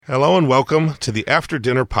Hello and welcome to the After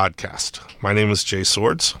Dinner Podcast. My name is Jay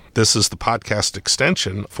Swords. This is the podcast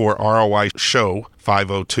extension for ROI Show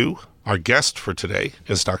 502. Our guest for today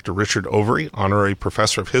is Dr. Richard Overy, honorary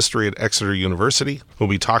professor of history at Exeter University, who will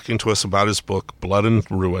be talking to us about his book, Blood and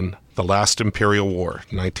Ruin, The Last Imperial War,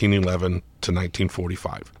 1911 to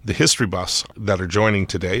 1945. The history buffs that are joining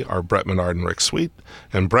today are Brett Monnard and Rick Sweet.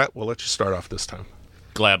 And Brett, we'll let you start off this time.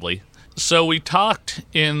 Gladly. So we talked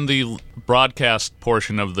in the broadcast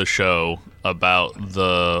portion of the show about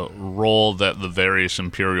the role that the various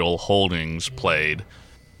imperial holdings played.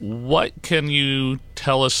 What can you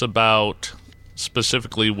tell us about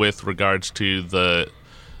specifically with regards to the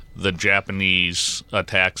Japanese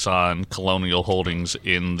attacks on colonial holdings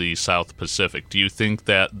in the South Pacific? Do you think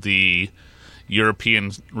that the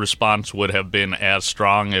European response would have been as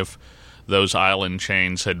strong if those island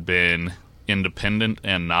chains had been independent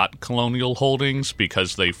and not colonial holdings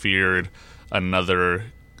because they feared another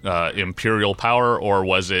imperial power, or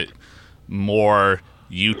was it more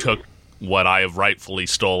you took what I have rightfully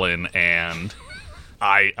stolen and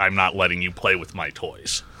I'm not letting you play with my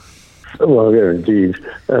toys? Well, yeah, indeed.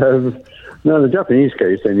 No, in the Japanese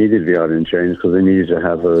case, they needed the island chains because they needed to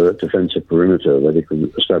have a defensive perimeter where they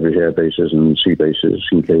could establish air bases and sea bases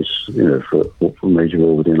in case, for major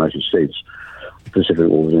war with the United States. Pacific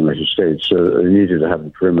War with the United States, so they needed to have a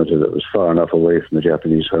perimeter that was far enough away from the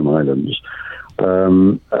Japanese home islands.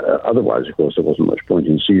 Otherwise, of course, there wasn't much point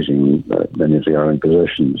in seizing many of the island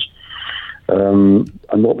possessions. And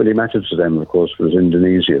what really mattered to them, of course, was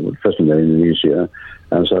Indonesia, present-day Indonesia,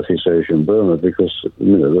 and Southeast Asia and Burma, because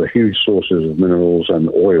there were huge sources of minerals and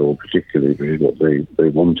oil, particularly, which is what they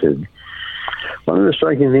wanted. One of the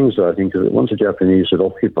striking things, though, I think, is that once the Japanese had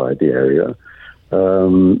occupied the area,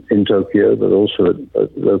 in Tokyo, but also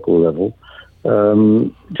at local level,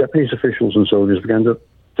 Japanese officials and soldiers began to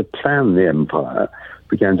plan the empire,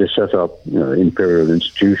 began to set up imperial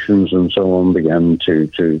institutions and so on, began to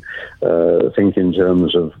think in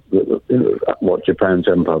terms of what Japan's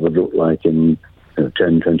empire would look like in 10,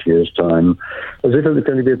 20 years' time, as if it was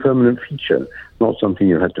going to be a permanent feature, not something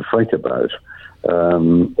you had to fight about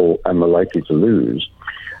and were likely to lose.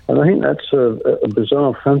 And I think that's a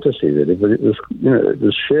bizarre fantasy, really, but it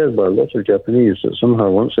was shared by a lot of Japanese that somehow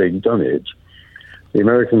once they'd done it, the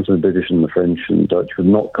Americans and the British and the French and Dutch would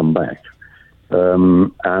not come back,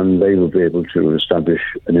 and they would be able to establish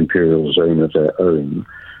an imperial zone of their own.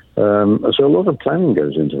 And so a lot of planning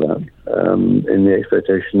goes into that, in the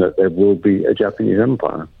expectation that there will be a Japanese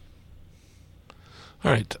empire.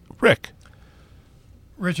 All right, Rick.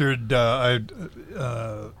 Richard, I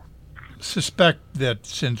suspect that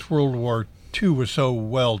since World War II was so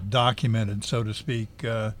well documented, so to speak,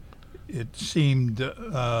 it seemed,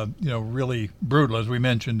 really brutal, as we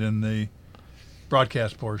mentioned in the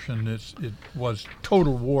broadcast portion. It was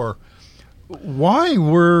total war. Why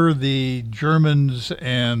were the Germans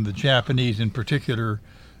and the Japanese in particular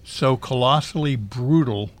so colossally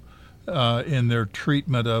brutal in their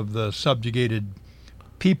treatment of the subjugated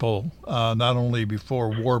people, not only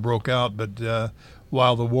before war broke out, but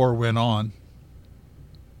while the war went on?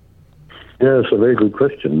 Yeah, it's a very good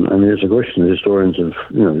question. I mean, it's a question that historians have,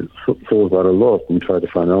 thought about a lot and tried to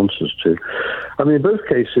find answers to. I mean, in both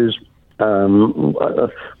cases,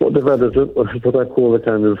 what developed what I call a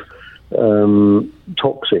kind of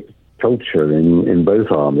toxic culture in both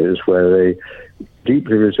armies, where they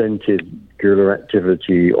deeply resented guerrilla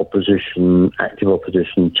activity, opposition, active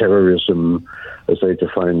opposition, terrorism, as they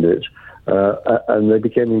defined it. And they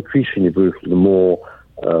became increasingly brutal the more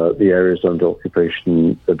the areas under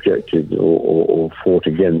occupation objected or fought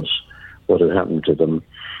against what had happened to them.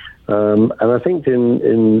 And I think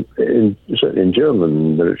certainly in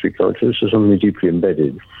German military culture, this is something deeply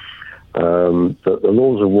embedded. The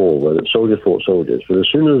laws of war, where soldiers fought soldiers, but as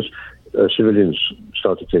soon as civilians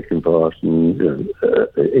started taking part and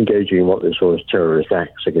engaging in what they saw as terrorist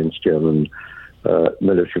acts against German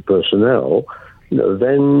military personnel,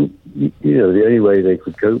 then the only way they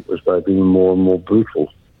could cope was by being more and more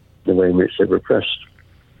brutal, the way in which they repressed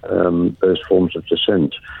those forms of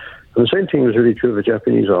dissent. And the same thing was really true of the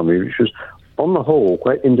Japanese army, which was, on the whole,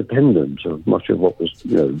 quite independent of much of what was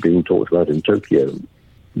being talked about in Tokyo.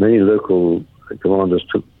 Many local commanders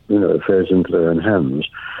took affairs into their own hands,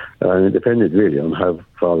 and it depended really on how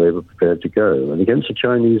far they were prepared to go. And against the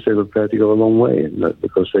Chinese, they were prepared to go a long way,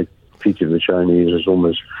 because they treated the Chinese as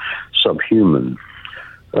almost subhuman.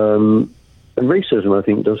 And racism, I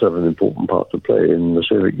think, does have an important part to play in the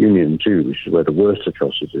Soviet Union too, which is where the worst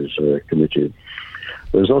atrocities are committed.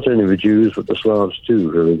 There's not only the Jews, but the Slavs too,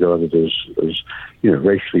 who are regarded as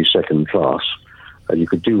racially second class. You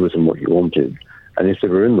could do with them what you wanted. And if they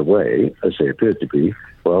were in the way, as they appeared to be,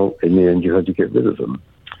 well, in the end, you had to get rid of them.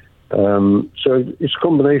 So it's a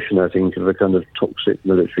combination, I think, of a kind of toxic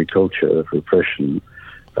military culture of repression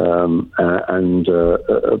and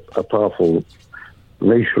a powerful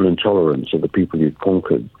racial intolerance of the people you've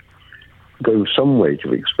conquered go some way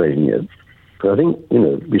to explaining it. But I think,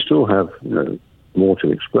 we still have, more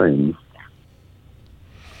to explain.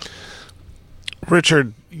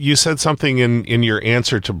 Richard, you said something in your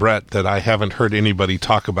answer to Brett that I haven't heard anybody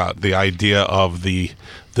talk about, the idea of the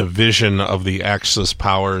vision of the Axis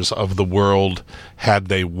powers of the world had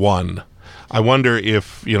they won. I wonder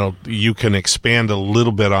if, you can expand a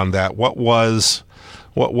little bit on that. What was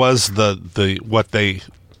what they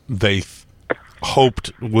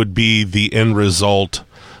hoped would be the end result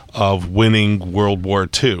of winning World War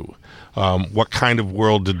II? What kind of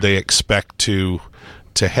world did they expect to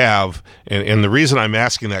have? And the reason I'm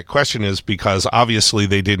asking that question is because obviously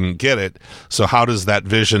they didn't get it. So how does that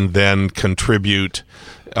vision then contribute,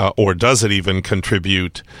 or does it even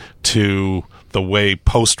contribute to the way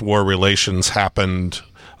post-war relations happened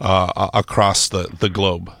across the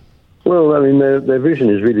globe? Well, I mean, their vision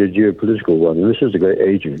is really a geopolitical one, and this is the great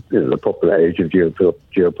age of, the popular age of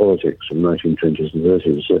geopolitics from the 1920s and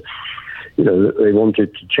 30s. So, they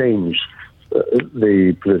wanted to change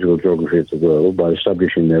the political geography of the world by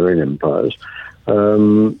establishing their own empires.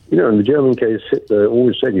 In the German case, Hitler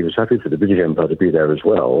always said he was happy for the British Empire to be there as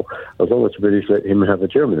well, as long as the British let him have a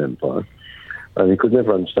German empire. And he could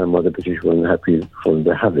never understand why the British weren't happy for them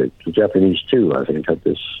to have it. The Japanese, too, I think, had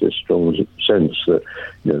this strong sense that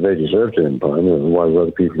they deserved an empire, and why were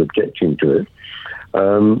other people objecting to it?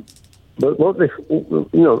 But what they,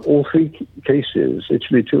 all three cases,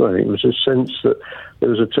 Italy too, I think, was a sense that there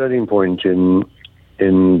was a turning point in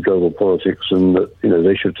global politics, and that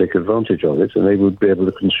they should take advantage of it, and they would be able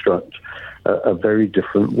to construct a very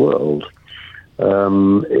different world.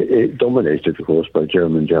 It dominated, of course, by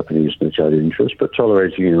German, Japanese, and Italian interests, but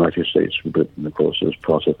tolerating the United States and Britain, of course, as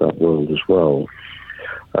part of that world as well.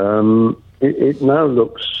 It now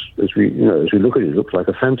looks, as we look at it, it looks like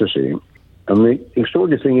a fantasy. And the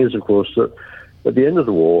extraordinary thing is, of course, that at the end of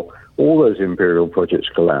the war, all those imperial projects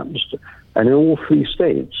collapsed, and in all three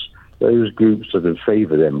states, those groups that had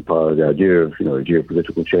favored empire, the idea of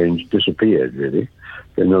geopolitical change, disappeared. Really,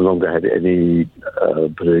 they no longer had any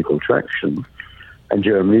political traction. And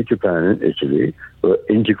Germany, Japan, and Italy were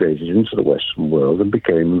integrated into the Western world and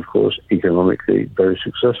became, of course, economically very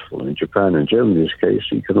successful. In Japan and Germany's case,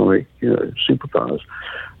 economic, superpowers.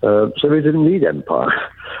 So they didn't need empire.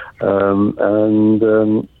 From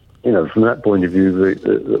that point of view,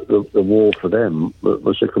 the war for them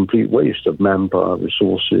was a complete waste of manpower,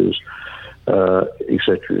 resources, et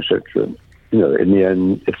cetera, et cetera. In the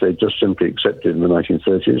end, if they just simply accepted in the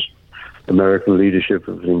 1930s American leadership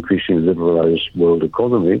of an increasingly liberalized world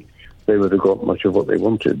economy, they would have got much of what they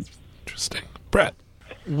wanted. Interesting. Brett?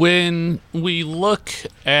 When we look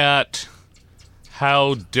at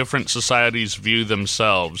how different societies view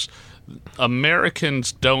themselves,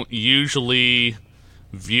 Americans don't usually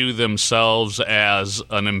view themselves as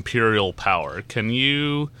an imperial power. Can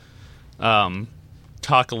you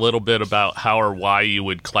talk a little bit about how or why you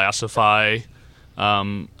would classify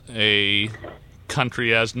a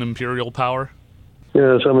country as an imperial power?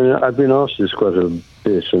 Yes, I mean, I've been asked this quite a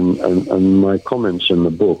bit, and my comments in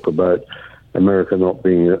the book about America not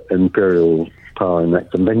being an imperial power in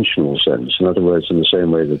that conventional sense, in other words, in the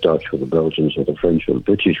same way the Dutch or the Belgians or the French or the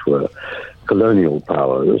British were colonial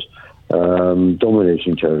powers,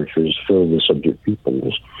 dominating territories filled with subject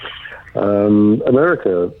peoples.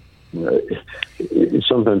 America, it's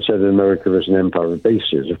sometimes said that America is an empire of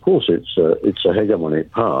bases. Of course, it's a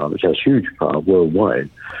hegemonic power which has huge power worldwide,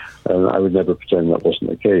 and I would never pretend that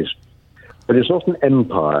wasn't the case. But it's not an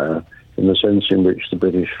empire in the sense in which the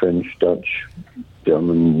British, French, Dutch,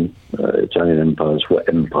 German, Italian empires were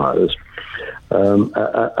empires.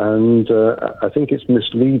 And I think it's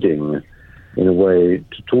misleading in a way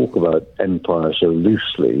to talk about empire so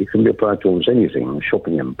loosely. It can be applied to almost anything, a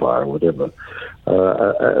shopping empire or whatever.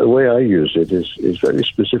 The way I use it is very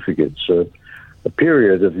specific. It's a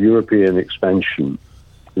period of European expansion,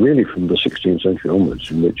 really from the 16th century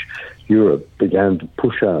onwards, in which Europe began to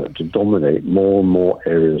push out, to dominate more and more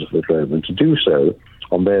areas of the globe, and to do so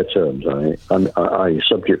on their terms, i.e.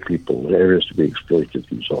 subject people, areas to be exploited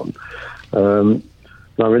and so on.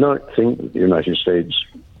 Now, we might think that the United States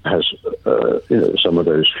has some of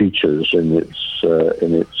those features in its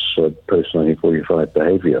post-1945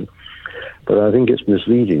 behavior, but I think it's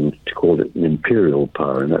misleading to call it an imperial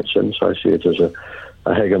power in that sense. I see it as a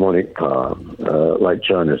hegemonic power, like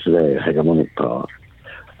China today, a hegemonic power.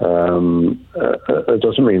 It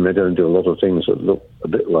doesn't mean they don't do a lot of things that look a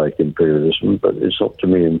bit like imperialism, but it's not, to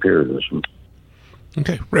me, imperialism.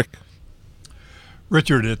 Okay, Rick.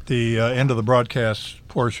 Richard, at the end of the broadcast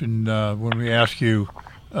portion, when we asked you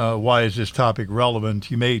why is this topic relevant,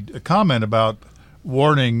 you made a comment about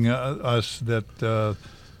warning us that a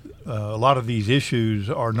lot of these issues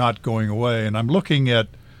are not going away. And I'm looking at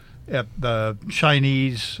the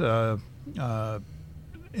Chinese and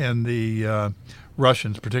the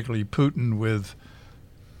Russians, particularly Putin, with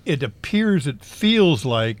it feels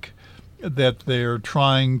like that they're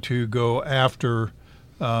trying to go after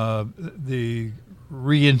the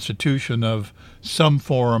reinstitution of some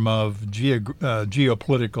form of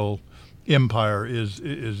geopolitical empire. Is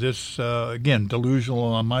this, again, delusional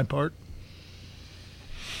on my part?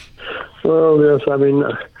 Well, yes, I mean,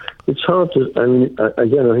 it's hard to,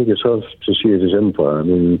 again, I think it's hard to see it as empire. I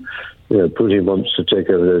mean, Putin wants to take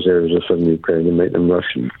over those areas of southern Ukraine and make them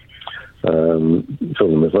Russian. Fill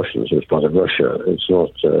them with Russians as part of Russia. It's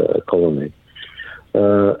not a colony.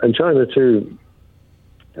 And China, too,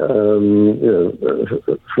 for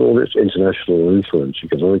all its international influence,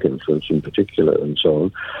 economic influence in particular, and so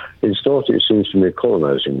on, it seems to be a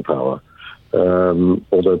colonizing power.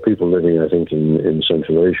 Although people living, I think, in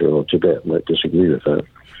Central Asia or Tibet might disagree with that.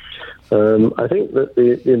 I think that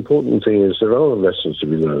the important thing is there are lessons to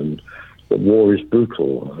be learned, that war is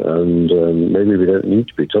brutal, and maybe we don't need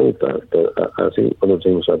to be told that, but I think one of the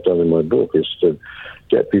things I've done in my book is to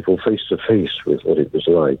get people face to face with what it was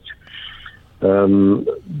like.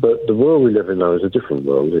 But the world we live in now is a different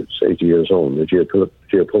world. It's 80 years on. The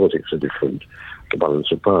geopolitics are different. The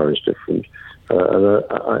balance of power is different. And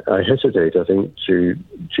I hesitate, I think, to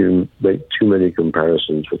make too many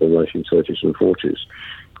comparisons with the 1930s and 40s,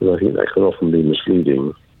 because I think that can often be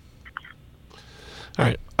misleading. All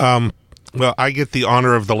right. Well, I get the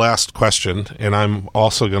honor of the last question, and I'm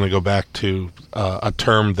also going to go back to a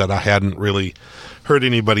term that I hadn't really heard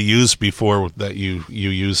anybody use before that you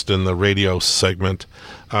used in the radio segment,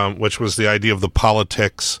 which was the idea of the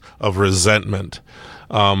politics of resentment.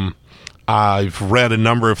 I've read a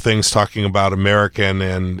number of things talking about American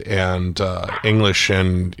and English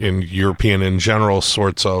and in European in general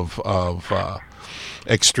sorts of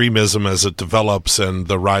extremism as it develops, and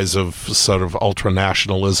the rise of sort of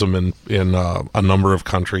ultranationalism in a number of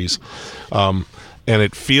countries. And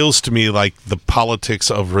it feels to me like the politics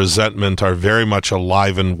of resentment are very much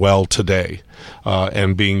alive and well today,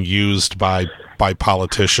 and being used by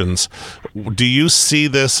politicians. Do you see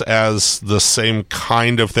this as the same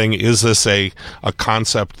kind of thing? Is this a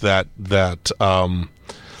concept that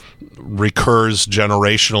recurs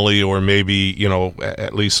generationally, or maybe,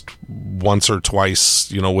 at least once or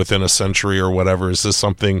twice, within a century or whatever? Is this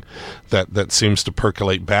something that seems to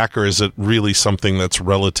percolate back, or is it really something that's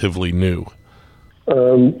relatively new?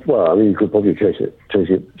 Well, I mean, you could probably trace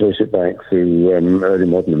it back to early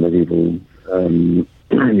modern and medieval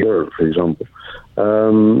Europe, for example.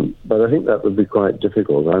 But I think that would be quite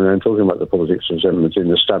difficult. I mean, I'm talking about the politics of resentment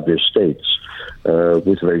in established states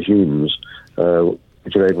with regimes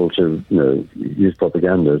which are able to, use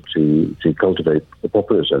propaganda to cultivate the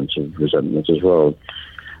popular sense of resentment as well.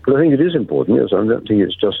 But I think it is important. Yes, I don't think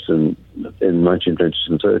it's just in 1920s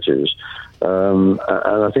and 30s. And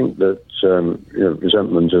I think that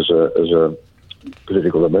resentment as a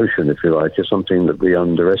political emotion, if you like, is something that we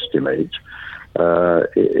underestimate.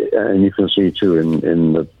 And you can see too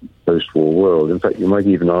in the post-war world. In fact, you might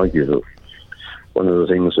even argue that one of the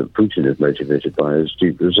things that Putin is motivated by is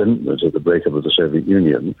deep resentment at the breakup of the Soviet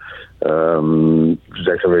Union, the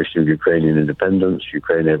declaration of Ukrainian independence,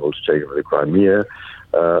 Ukraine able to take over the Crimea,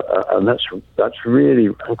 and that's really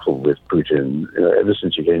rankled with Putin ever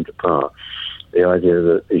since he came to power. The idea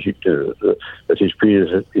that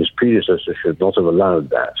his predecessor should not have allowed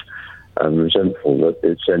that, and resentful that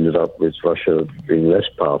it's ended up with Russia being less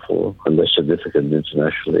powerful and less significant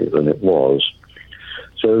internationally than it was.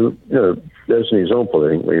 So, there's an example, I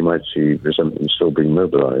think, where you might see resentment still being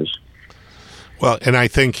mobilized. Well, and I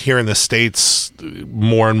think here in the States,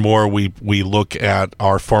 more and more we look at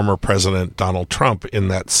our former president, Donald Trump, in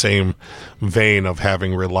that same vein of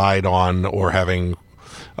having relied on or having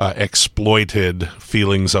exploited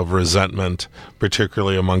feelings of resentment,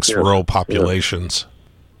 particularly amongst rural populations.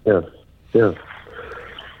 Yeah.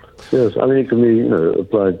 Yes, I mean, it can be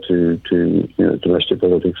applied to domestic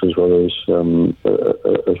politics as well as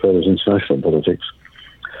international politics.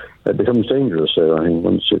 It becomes dangerous, though, I think,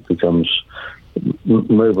 once it becomes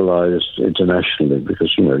mobilized internationally,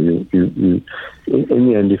 because you in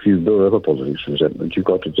the end, if you build up a politics of resentment, you've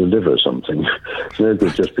got to deliver something. It's no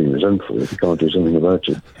good just being resentful if you can't do something about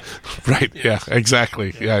it. Right? Yeah,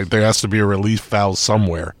 exactly. Yeah, there has to be a relief valve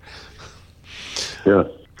somewhere. Yeah.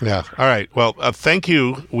 Yeah. All right. Well, thank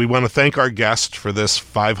you. We want to thank our guest for this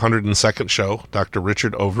 502nd show, Dr.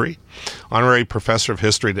 Richard Overy, honorary professor of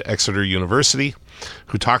history at Exeter University,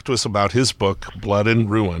 who talked to us about his book, Blood and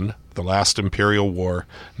Ruin, The Last Imperial War,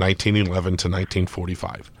 1911 to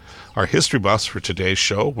 1945. Our history buffs for today's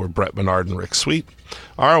show were Brett Monnard and Rick Sweet.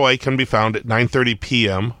 ROI can be found at 9:30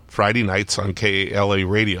 p.m. Friday nights on KALA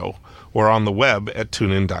Radio or on the web at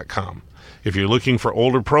tunein.com. If you're looking for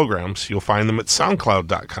older programs, you'll find them at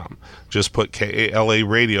soundcloud.com. Just put KALA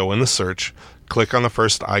Radio in the search, click on the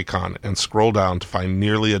first icon, and scroll down to find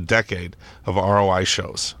nearly a decade of ROI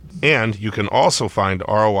shows. And you can also find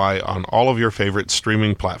ROI on all of your favorite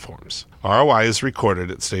streaming platforms. ROI is recorded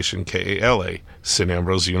at station KALA, St.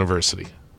 Ambrose University.